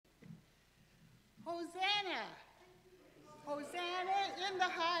Hosanna! Hosanna in the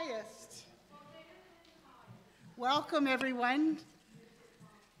highest. Welcome, everyone,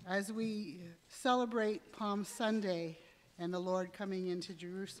 as we celebrate Palm Sunday and the Lord coming into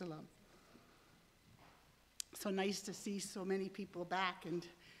Jerusalem. So nice to see so many people back, and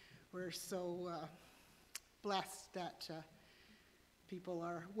we're so blessed that people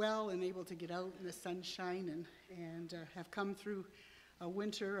are well and able to get out in the sunshine and have come through a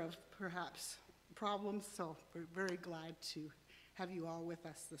winter of perhaps problems, so we're very glad to have you all with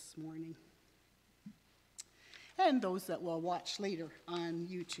us this morning. And those that will watch later on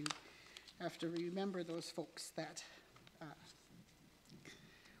YouTube. I have to remember those folks that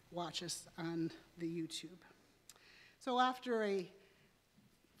watch us on the YouTube. So after a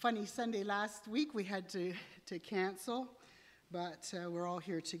funny Sunday last week, we had to cancel, but we're all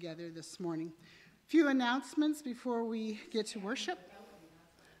here together this morning. A few announcements before we get to worship.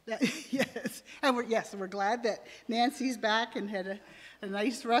 Yes, and we're glad that Nancy's back and had a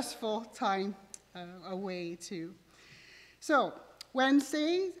nice restful time away too. So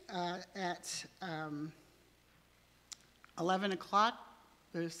Wednesday at 11 o'clock,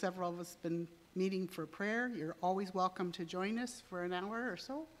 there's several of us been meeting for prayer. You're always welcome to join us for an hour or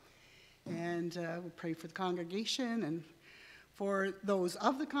so, and we'll pray for the congregation and for those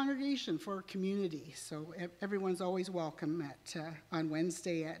of the congregation, for community. So everyone's always welcome on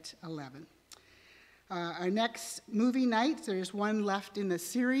Wednesday at 11. Our next movie night, there's one left in the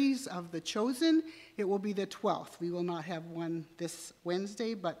series of The Chosen. It will be the 12th. We will not have one this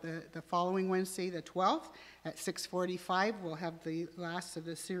Wednesday, but the following Wednesday, the 12th, at 6:45, we'll have the last of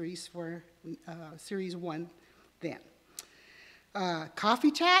the series for Series 1 then.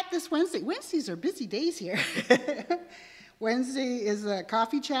 Coffee chat this Wednesday. Wednesdays are busy days here. Wednesday is a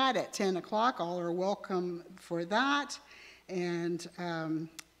coffee chat at 10 o'clock. All are welcome for that. And, of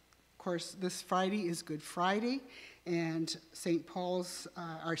course, this Friday is Good Friday. And St. Paul's,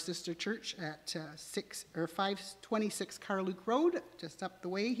 our sister church at 526 Carluke Road, just up the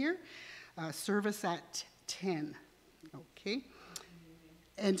way here, service at 10. Okay.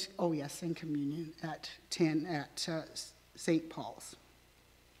 And, oh, yes, and communion at 10 at St. Paul's.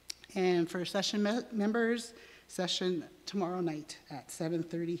 And for session members, session tomorrow night at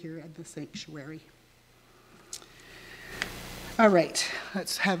 7:30 here at the sanctuary. All right,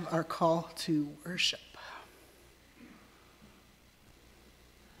 let's have our call to worship.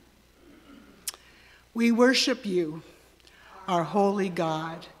 We worship you, our holy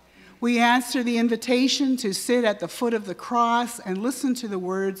God. We answer the invitation to sit at the foot of the cross and listen to the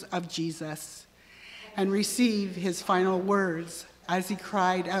words of Jesus and receive his final words as he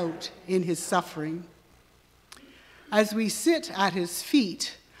cried out in his suffering. As we sit at his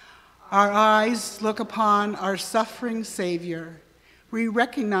feet, our eyes look upon our suffering Savior. We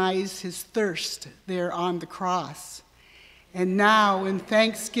recognize his thirst there on the cross. And now in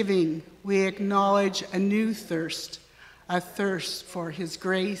thanksgiving, we acknowledge a new thirst, a thirst for his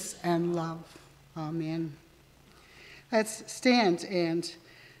grace and love. Amen. Let's stand and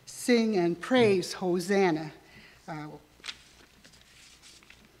sing and praise Hosanna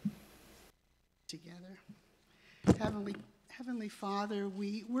together. Heavenly Father,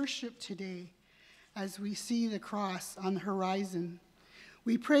 we worship today as we see the cross on the horizon.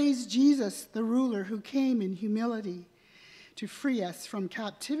 We praise Jesus, the ruler who came in humility to free us from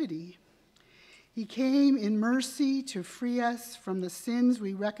captivity. He came in mercy to free us from the sins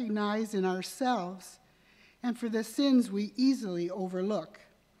we recognize in ourselves and for the sins we easily overlook.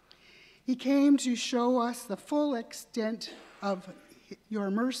 He came to show us the full extent of your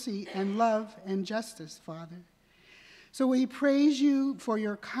mercy and love and justice, Father. So we praise you for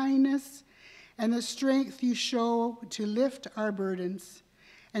your kindness and the strength you show to lift our burdens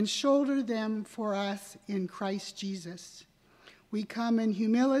and shoulder them for us in Christ Jesus. We come in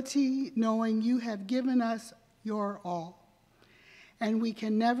humility, knowing you have given us your all, and we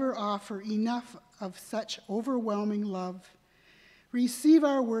can never offer enough of such overwhelming love. Receive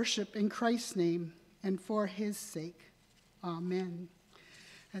our worship in Christ's name and for his sake. Amen.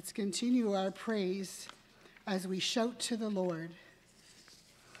 Let's continue our praise as we shout to the Lord.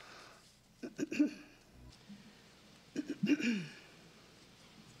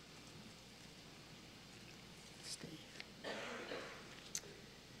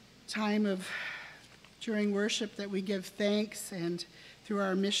 Time of during worship that we give thanks, and through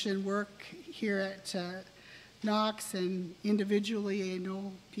our mission work here at Knox and individually, I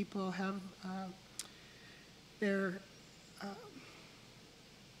know people have their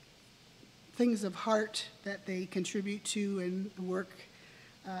things of heart that they contribute to and work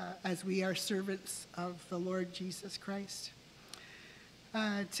as we are servants of the Lord Jesus Christ.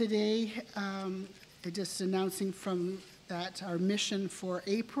 Today, just announcing from that our mission for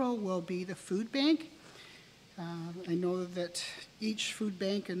April will be the food bank. I know that each food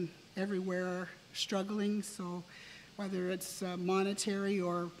bank and everywhere are struggling, so whether it's monetary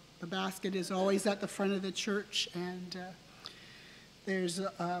or the basket is always at the front of the church, and there's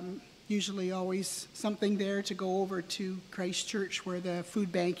usually always something there to go over to Christ Church where the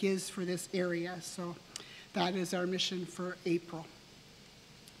food bank is for this area. So that is our mission for April.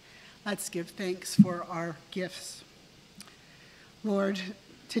 Let's give thanks for our gifts. Lord,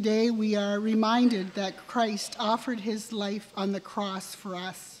 today we are reminded that Christ offered his life on the cross for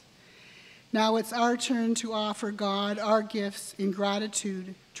us. Now it's our turn to offer God our gifts in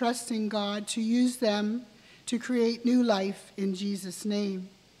gratitude, trusting God to use them to create new life in Jesus' name.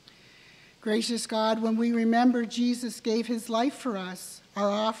 Gracious God, when we remember Jesus gave his life for us,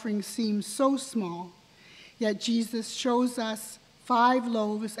 our offering seems so small, yet Jesus shows us 5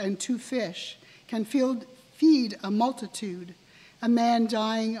 loaves and 2 fish can feed a multitude. A man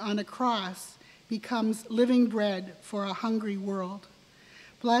dying on a cross becomes living bread for a hungry world.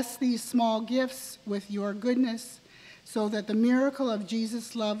 Bless these small gifts with your goodness so that the miracle of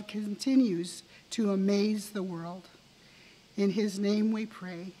Jesus' love continues to amaze the world. In his name we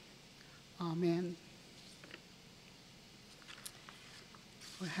pray. Amen.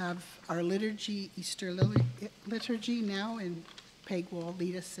 We'll have our liturgy, Easter liturgy now, and Peg will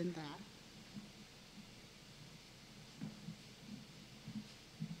lead us in that.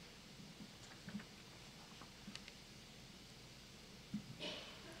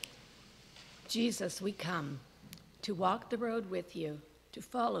 Jesus, we come to walk the road with you, to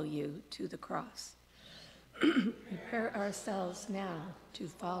follow you to the cross. Prepare ourselves now to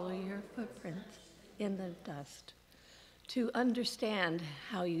follow your footprints in the dust, to understand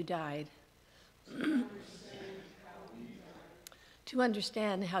how you died, to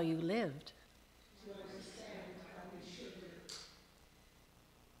understand how you lived.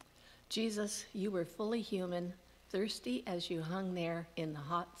 Jesus, you were fully human, thirsty as you hung there in the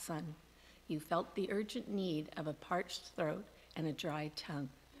hot sun. You felt the urgent need of a parched throat and a dry tongue.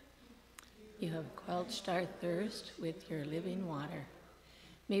 You have quenched our thirst with your living water.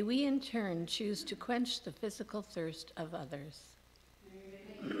 May we in turn choose to quench the physical thirst of others.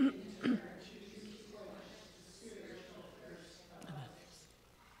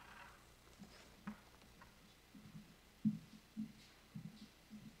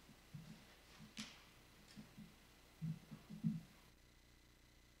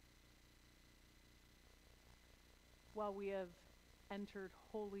 Well, we have entered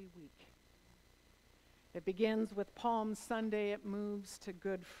Holy Week. It begins with Palm Sunday. It moves to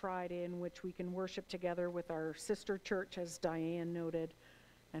Good Friday, in which we can worship together with our sister church, as Diane noted,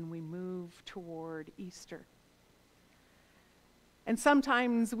 and we move toward Easter. And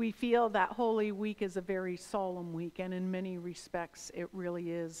sometimes we feel that Holy Week is a very solemn week, and in many respects it really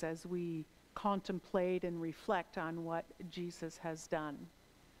is, as we contemplate and reflect on what Jesus has done.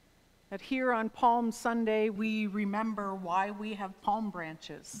 That here on Palm Sunday, we remember why we have palm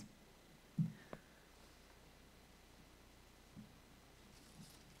branches.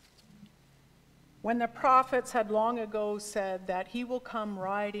 When the prophets had long ago said that he will come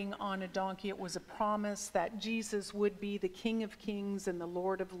riding on a donkey, it was a promise that Jesus would be the King of Kings and the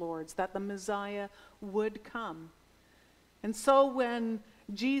Lord of Lords, that the Messiah would come. And so when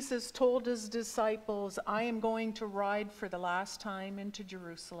Jesus told his disciples, I am going to ride for the last time into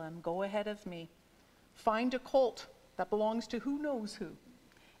Jerusalem. Go ahead of me. Find a colt that belongs to who knows who,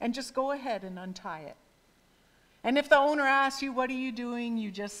 and just go ahead and untie it. And if the owner asks you, what are you doing?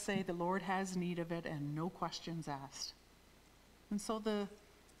 You just say, the Lord has need of it, and no questions asked. And so the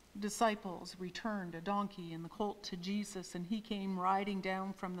disciples returned a donkey and the colt to Jesus, and he came riding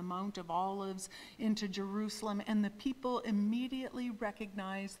down from the Mount of Olives into Jerusalem, and the people immediately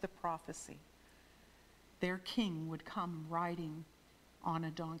recognized the prophecy. Their king would come riding on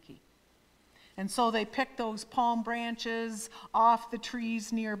a donkey. And so they picked those palm branches off the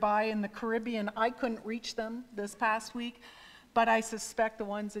trees nearby in the Caribbean. I couldn't reach them this past week, but I suspect the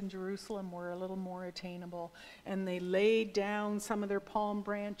ones in Jerusalem were a little more attainable. And they laid down some of their palm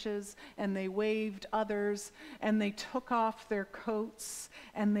branches, and they waved others, and they took off their coats,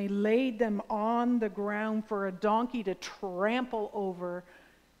 and they laid them on the ground for a donkey to trample over,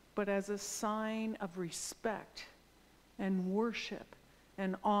 but as a sign of respect and worship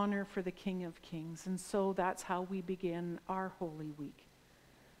and honor for the King of Kings. And so that's how we begin our Holy Week,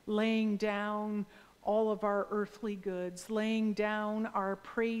 laying down all of our earthly goods, laying down our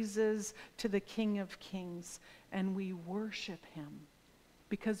praises to the King of Kings, and we worship him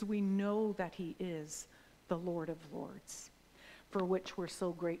because we know that he is the Lord of Lords. for which we're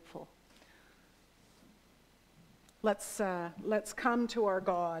so grateful. Let's come to our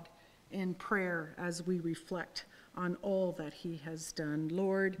God in prayer as we reflect on all that he has done.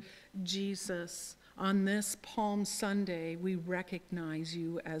 Lord Jesus, on this Palm Sunday, we recognize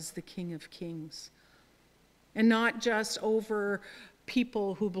you as the King of Kings. And not just over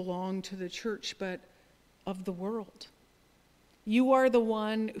people who belong to the church, but of the world. You are the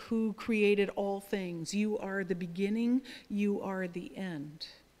one who created all things. You are the beginning. You are the end.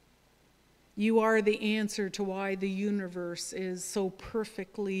 You are the answer to why the universe is so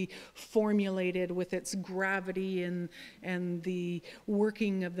perfectly formulated with its gravity and the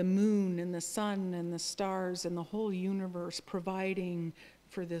working of the moon and the sun and the stars and the whole universe providing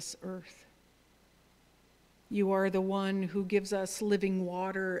for this earth. You are the one who gives us living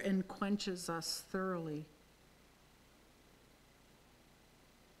water and quenches us thoroughly.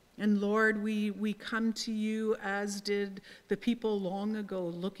 And Lord, we come to you as did the people long ago,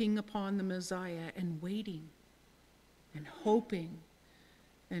 looking upon the Messiah and waiting and hoping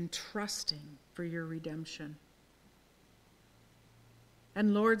and trusting for your redemption.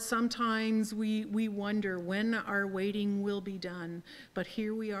 And Lord, sometimes we wonder when our waiting will be done, but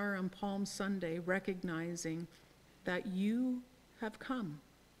here we are on Palm Sunday recognizing that you have come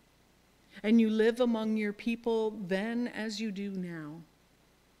and you live among your people then as you do now.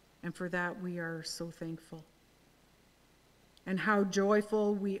 And for that we are so thankful. And how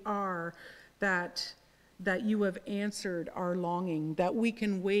joyful we are that you have answered our longing, that we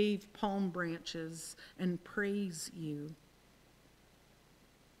can wave palm branches and praise you.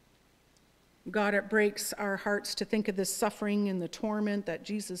 God, it breaks our hearts to think of the suffering and the torment that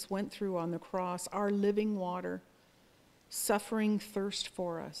Jesus went through on the cross, our living water, suffering thirst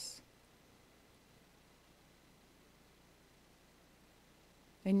for us.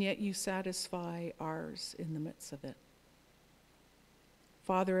 And yet you satisfy ours in the midst of it.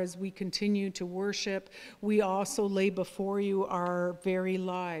 Father, as we continue to worship, we also lay before you our very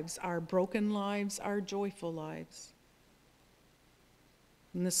lives, our broken lives, our joyful lives.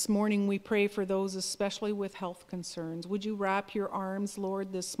 And this morning we pray for those especially with health concerns. Would you wrap your arms,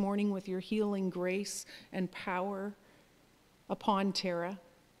 Lord, this morning with your healing grace and power upon Tara?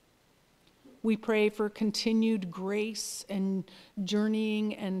 We pray for continued grace and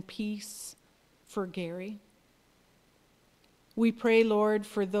journeying and peace for Gary. We pray, Lord,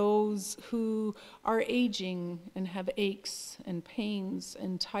 for those who are aging and have aches and pains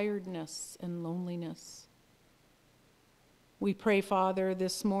and tiredness and loneliness. We pray, Father,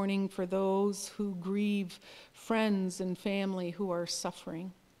 this morning for those who grieve friends and family who are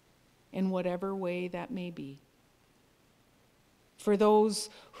suffering in whatever way that may be. For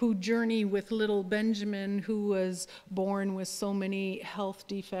those who journey with little Benjamin, who was born with so many health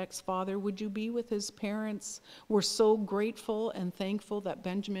defects, Father, would you be with his parents? We're so grateful and thankful that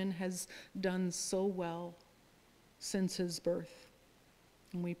Benjamin has done so well since his birth.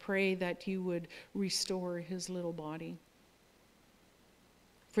 And we pray that you would restore his little body.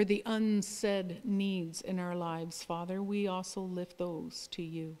 For the unsaid needs in our lives, Father, we also lift those to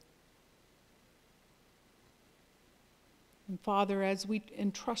you. And Father, as we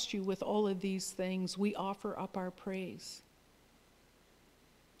entrust you with all of these things, we offer up our praise.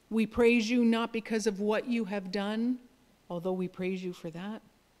 We praise you not because of what you have done, although we praise you for that.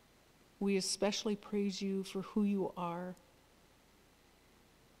 We especially praise you for who you are,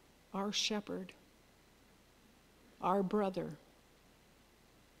 our shepherd, our brother,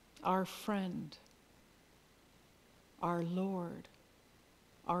 our friend, our Lord,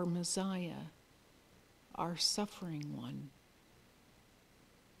 our Messiah, our suffering one.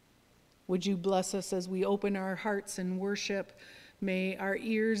 Would you bless us as we open our hearts in worship? May our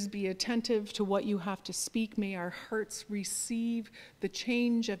ears be attentive to what you have to speak. May our hearts receive the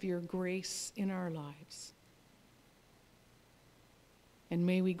change of your grace in our lives. And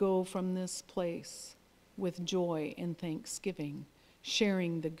may we go from this place with joy and thanksgiving,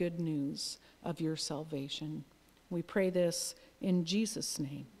 sharing the good news of your salvation. We pray this in Jesus'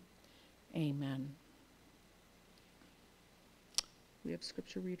 name. Amen. We have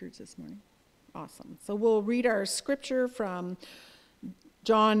scripture readers this morning. Awesome. So we'll read our scripture from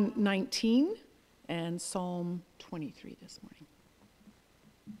John 19 and Psalm 23 this morning.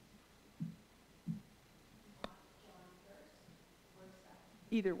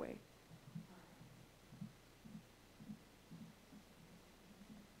 Either way.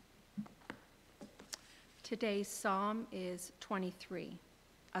 Today's psalm is 23,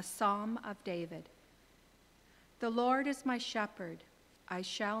 a psalm of David. The Lord is my shepherd, I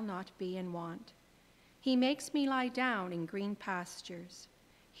shall not be in want. He makes me lie down in green pastures.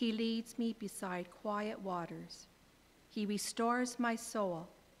 He leads me beside quiet waters. He restores my soul.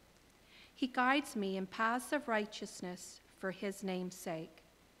 He guides me in paths of righteousness for his name's sake.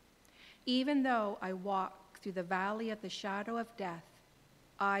 Even though I walk through the valley of the shadow of death,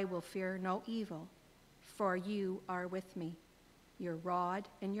 I will fear no evil, for you are with me. Your rod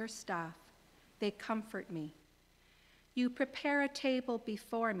and your staff, they comfort me. You prepare a table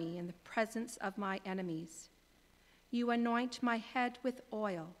before me in the presence of my enemies. You anoint my head with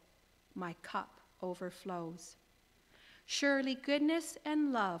oil. My cup overflows. Surely goodness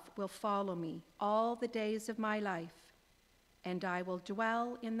and love will follow me all the days of my life, and I will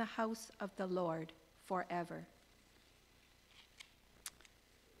dwell in the house of the Lord forever.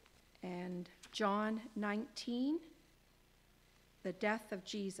 And John 19, the death of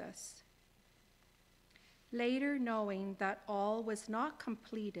Jesus. Later, knowing that all was not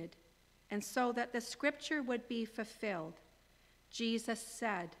completed, and so that the scripture would be fulfilled, Jesus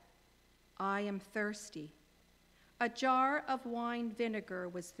said, I am thirsty. A jar of wine vinegar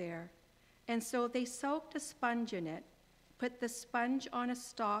was there, and so they soaked a sponge in it, put the sponge on a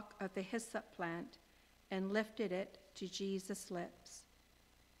stalk of the hyssop plant, and lifted it to Jesus' lips.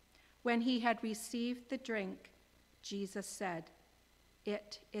 When he had received the drink, Jesus said,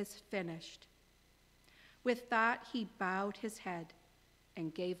 It is finished. With that, he bowed his head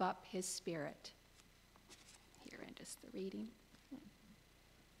and gave up his spirit. Here ends the reading.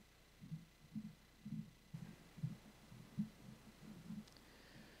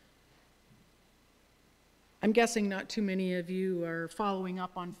 I'm guessing not too many of you are following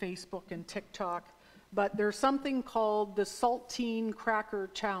up on Facebook and TikTok, but there's something called the Saltine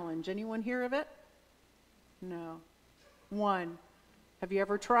Cracker Challenge. Anyone hear of it? No. One. Have you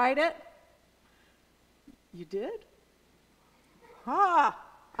ever tried it? You did? I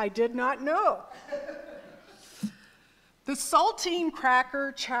did not know. The Saltine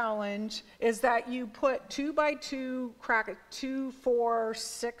Cracker Challenge is that you put 2 by 2 crackers, 2, 4,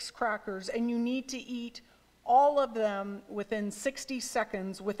 6 crackers, and you need to eat all of them within 60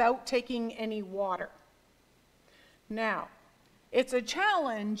 seconds without taking any water. Now, it's a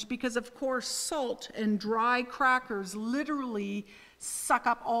challenge because, of course, salt and dry crackers literally suck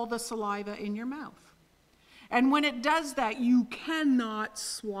up all the saliva in your mouth. And when it does that, you cannot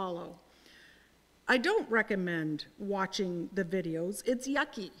swallow. I don't recommend watching the videos. It's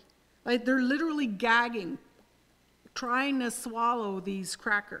yucky. Like, they're literally gagging, trying to swallow these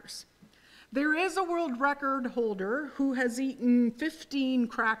crackers. There is a world record holder who has eaten 15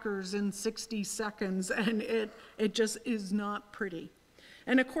 crackers in 60 seconds, and it just is not pretty.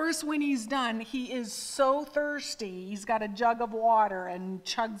 And of course, when he's done, he is so thirsty, he's got a jug of water and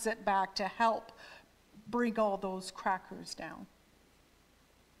chugs it back to help bring all those crackers down.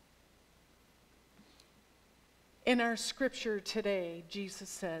 In our scripture today, Jesus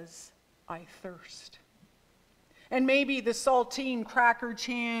says, I thirst. And maybe the Saltine Cracker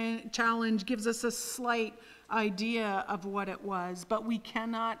Challenge gives us a slight idea of what it was, but we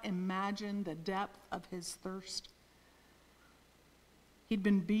cannot imagine the depth of his thirst. He'd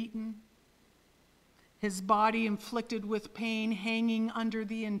been beaten, his body inflicted with pain, hanging under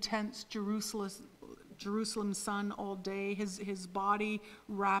the intense Jerusalem sun all day, his body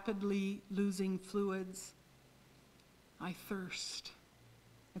rapidly losing fluids. I thirst.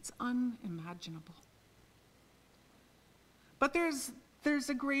 It's unimaginable. But there's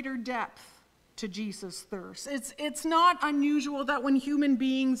a greater depth to Jesus' thirst. It's not unusual that when human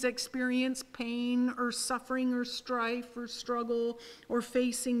beings experience pain or suffering or strife or struggle or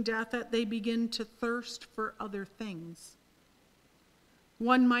facing death, that they begin to thirst for other things.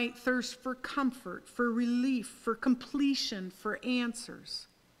 One might thirst for comfort, for relief, for completion, for answers.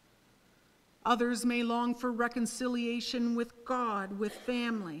 Others may long for reconciliation with God, with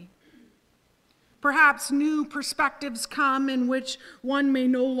family. Perhaps new perspectives come in which one may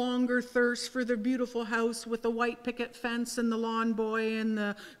no longer thirst for the beautiful house with the white picket fence and the lawn boy and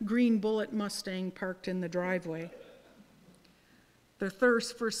the green Bullitt Mustang parked in the driveway. The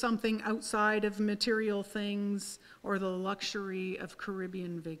thirst for something outside of material things or the luxury of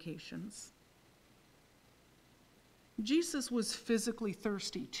Caribbean vacations. Jesus was physically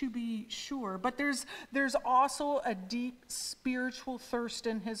thirsty, to be sure, but there's also a deep spiritual thirst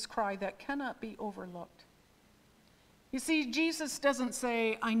in his cry that cannot be overlooked. You see, Jesus doesn't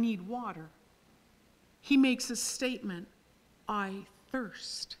say, I need water. He makes a statement, I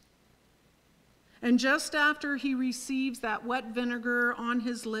thirst. And just after he receives that wet vinegar on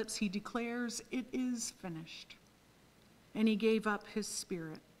his lips, he declares, it is finished. And he gave up his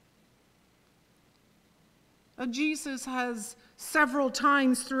spirit. Jesus has several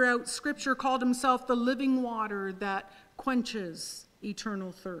times throughout Scripture called himself the living water that quenches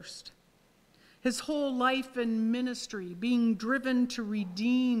eternal thirst. His whole life and ministry, being driven to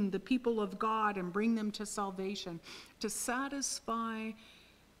redeem the people of God and bring them to salvation, to satisfy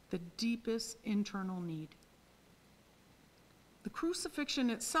the deepest internal need. The crucifixion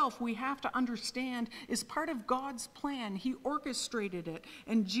itself, we have to understand, is part of God's plan. He orchestrated it,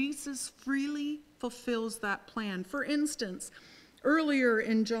 and Jesus freely fulfills that plan. For instance, earlier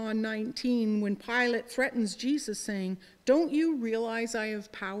in John 19, when Pilate threatens Jesus, saying, "Don't you realize I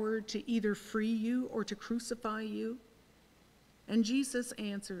have power to either free you or to crucify you?" And Jesus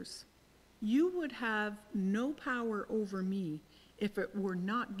answers, "You would have no power over me if it were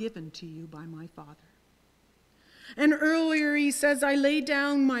not given to you by my Father." And earlier he says, "I lay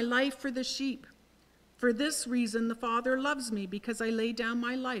down my life for the sheep. For this reason the Father loves me, because I lay down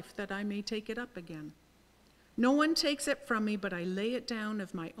my life that I may take it up again. No one takes it from me, but I lay it down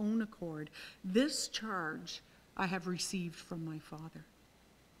of my own accord. This charge I have received from my Father."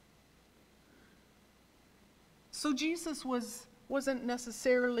 So Jesus wasn't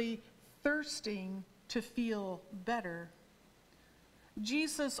necessarily thirsting to feel better.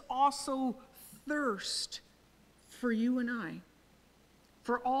 Jesus also thirsts for you and I,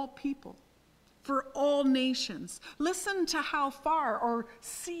 for all people, for all nations. Listen to how far, or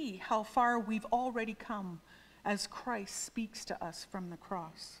see how far we've already come as Christ speaks to us from the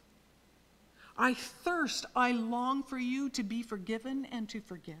cross. "I thirst, I long for you to be forgiven and to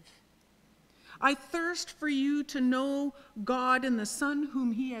forgive. I thirst for you to know God and the Son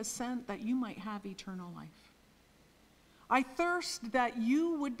whom he has sent, that you might have eternal life. I thirst that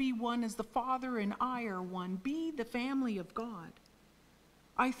you would be one as the Father and I are one, be the family of God.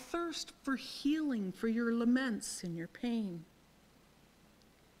 I thirst for healing for your laments and your pain.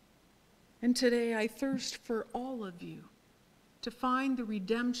 And today I thirst for all of you to find the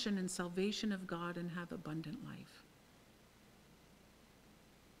redemption and salvation of God and have abundant life."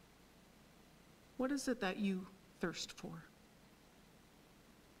 What is it that you thirst for?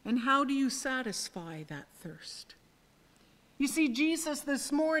 And how do you satisfy that thirst? You see, Jesus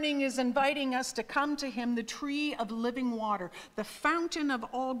this morning is inviting us to come to him, the tree of living water, the fountain of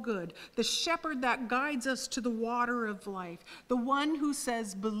all good, the shepherd that guides us to the water of life, the one who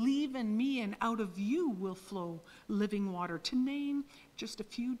says, "Believe in me and out of you will flow living water," to name just a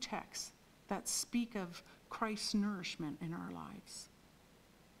few texts that speak of Christ's nourishment in our lives.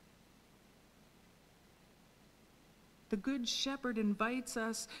 The Good Shepherd invites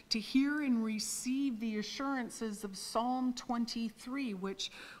us to hear and receive the assurances of Psalm 23, which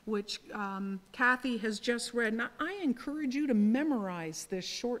Kathy has just read. And I encourage you to memorize this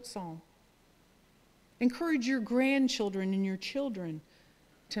short psalm. Encourage your grandchildren and your children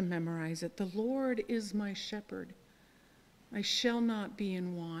to memorize it. "The Lord is my shepherd. I shall not be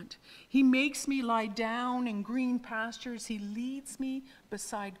in want. He makes me lie down in green pastures. He leads me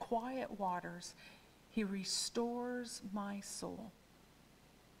beside quiet waters. He restores my soul.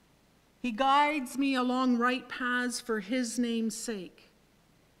 He guides me along right paths for his name's sake.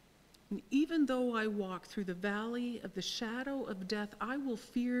 And even though I walk through the valley of the shadow of death, I will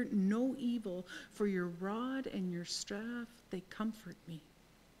fear no evil, for your rod and your staff, they comfort me.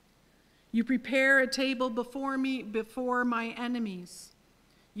 You prepare a table before me, before my enemies.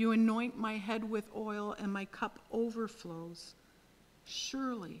 You anoint my head with oil, and my cup overflows.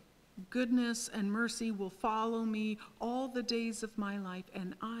 Surely goodness and mercy will follow me all the days of my life,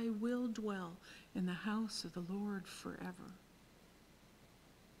 and I will dwell in the house of the Lord forever."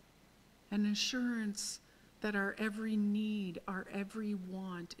 An assurance that our every need, our every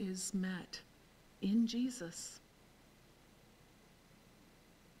want is met in Jesus.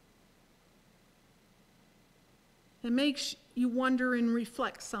 It makes you wonder and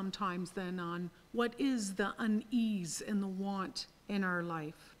reflect sometimes then on what is the unease and the want in our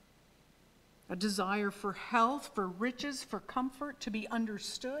life. A desire for health, for riches, for comfort, to be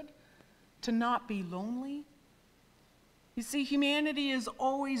understood, to not be lonely. You see, humanity is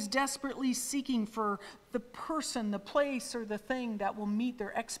always desperately seeking for the person, the place, or the thing that will meet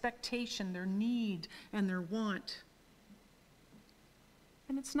their expectation, their need, and their want.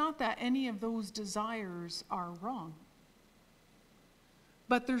 And it's not that any of those desires are wrong,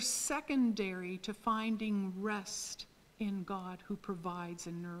 but they're secondary to finding rest in God, who provides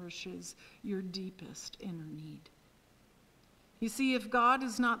and nourishes your deepest inner need. You see, if God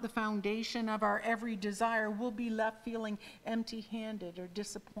is not the foundation of our every desire, we'll be left feeling empty-handed or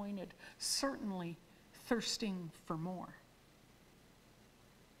disappointed, certainly thirsting for more.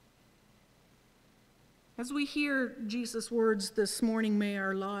 As we hear Jesus' words this morning, may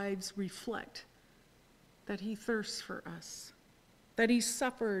our lives reflect that he thirsts for us, that he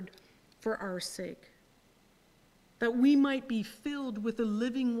suffered for our sake. that we might be filled with the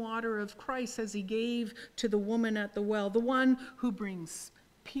living water of Christ as he gave to the woman at the well, the one who brings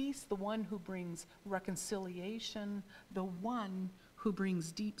peace, the one who brings reconciliation, the one who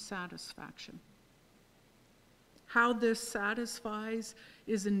brings deep satisfaction. How this satisfies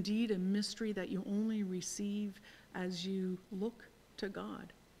is indeed a mystery that you only receive as you look to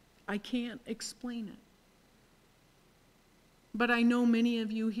God. I can't explain it. But I know many of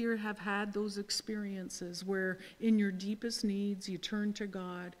you here have had those experiences where in your deepest needs you turn to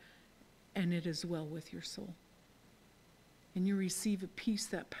God and it is well with your soul. And you receive a peace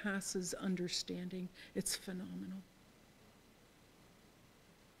that passes understanding. It's phenomenal.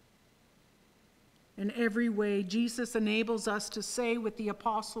 In every way, Jesus enables us to say with the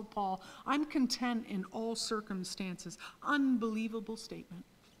Apostle Paul, I'm content in all circumstances. Unbelievable statement.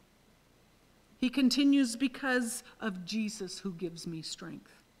 He continues, because of Jesus who gives me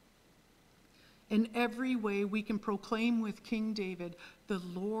strength. In every way, we can proclaim with King David, the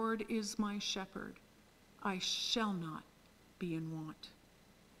Lord is my shepherd. I shall not be in want.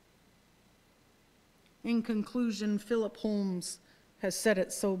 In conclusion, Philip Holmes has said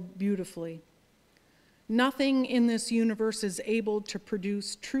it so beautifully. Nothing in this universe is able to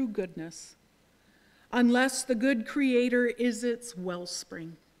produce true goodness unless the good Creator is its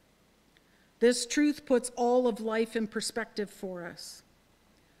wellspring. This truth puts all of life in perspective for us.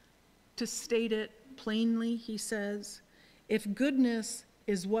 To state it plainly, he says, if goodness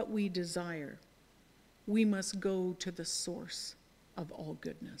is what we desire, we must go to the source of all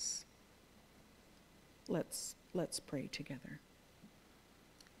goodness. Let's pray together.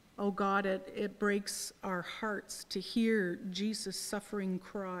 Oh God, it breaks our hearts to hear Jesus' suffering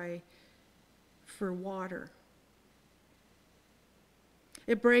cry for water.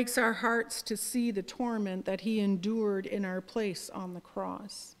 It breaks our hearts to see the torment that he endured in our place on the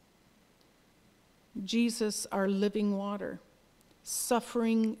cross. Jesus, our living water,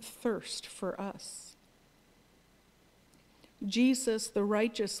 suffering thirst for us. Jesus, the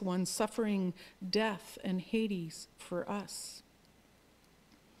righteous one, suffering death and Hades for us.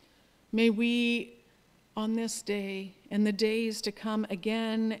 May we, on this day and the days to come,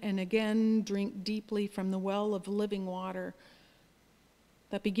 again and again drink deeply from the well of living water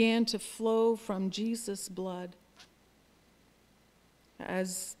that began to flow from Jesus' blood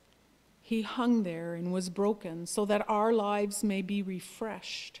as he hung there and was broken, so that our lives may be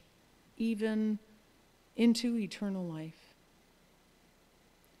refreshed even into eternal life.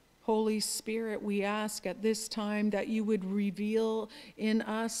 Holy Spirit, we ask at this time that you would reveal in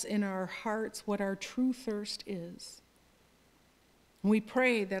us, in our hearts, what our true thirst is. We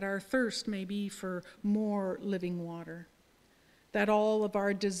pray that our thirst may be for more living water, that all of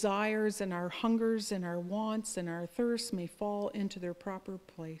our desires and our hungers and our wants and our thirsts may fall into their proper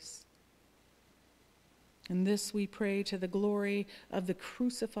place. And this we pray to the glory of the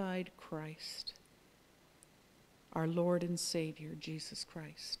crucified Christ, our Lord and Savior, Jesus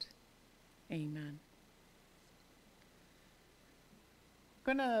Christ. Amen.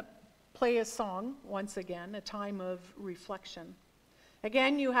 I'm going to play a song once again, a time of reflection.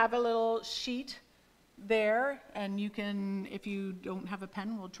 Again, you have a little sheet there, and you can, if you don't have a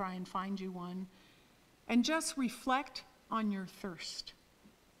pen, we'll try and find you one. And just reflect on your thirst.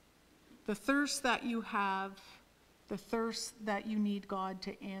 The thirst that you have, the thirst that you need God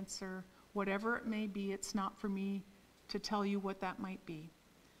to answer, whatever it may be. It's not for me to tell you what that might be.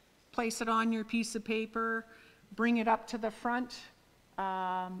 Place it on your piece of paper, bring it up to the front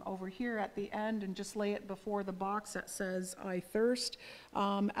over here at the end, and just lay it before the box that says, I thirst,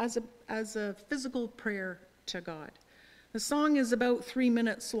 as a physical prayer to God. The song is about 3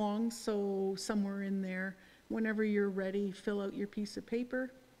 minutes long, so somewhere in there, whenever you're ready, fill out your piece of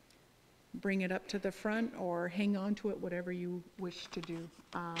paper, bring it up to the front, or hang on to it, whatever you wish to do.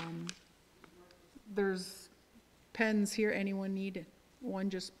 There's pens here. Anyone need one?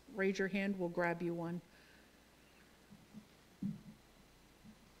 Just raise your hand. We'll grab you one.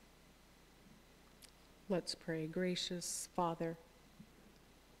 Let's pray. Gracious Father,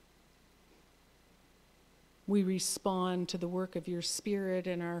 we respond to the work of your Spirit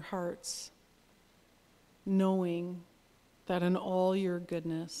in our hearts, knowing that in all your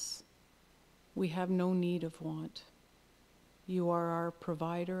goodness, we have no need of want. You are our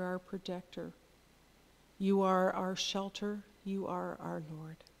provider, our protector. You are our shelter. You are our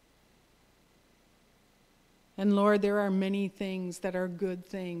Lord. And Lord, there are many things that are good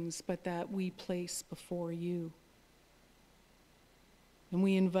things, but that we place before you. And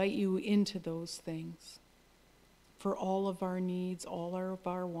we invite you into those things for all of our needs, all of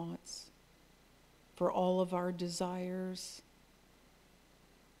our wants, for all of our desires,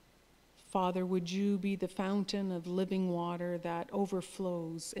 Father, would you be the fountain of living water that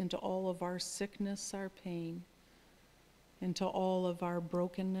overflows into all of our sickness, our pain, into all of our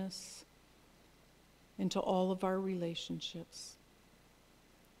brokenness, into all of our relationships,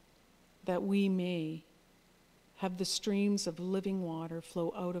 that we may have the streams of living water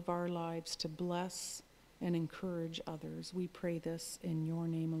flow out of our lives to bless and encourage others. We pray this in your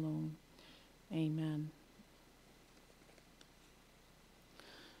name alone. Amen.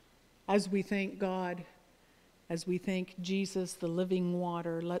 As we thank God, as we thank Jesus, the living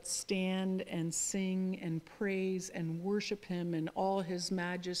water, let's stand and sing and praise and worship him in all his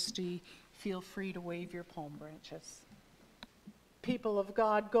majesty. Feel free to wave your palm branches. People of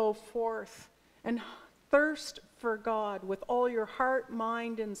God, go forth and thirst for God with all your heart,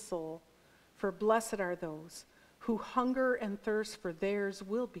 mind, and soul. For blessed are those who hunger and thirst, for theirs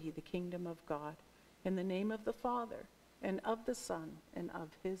will be the kingdom of God. In the name of the Father, and of the Son, and of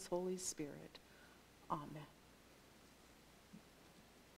his Holy Spirit. Amen.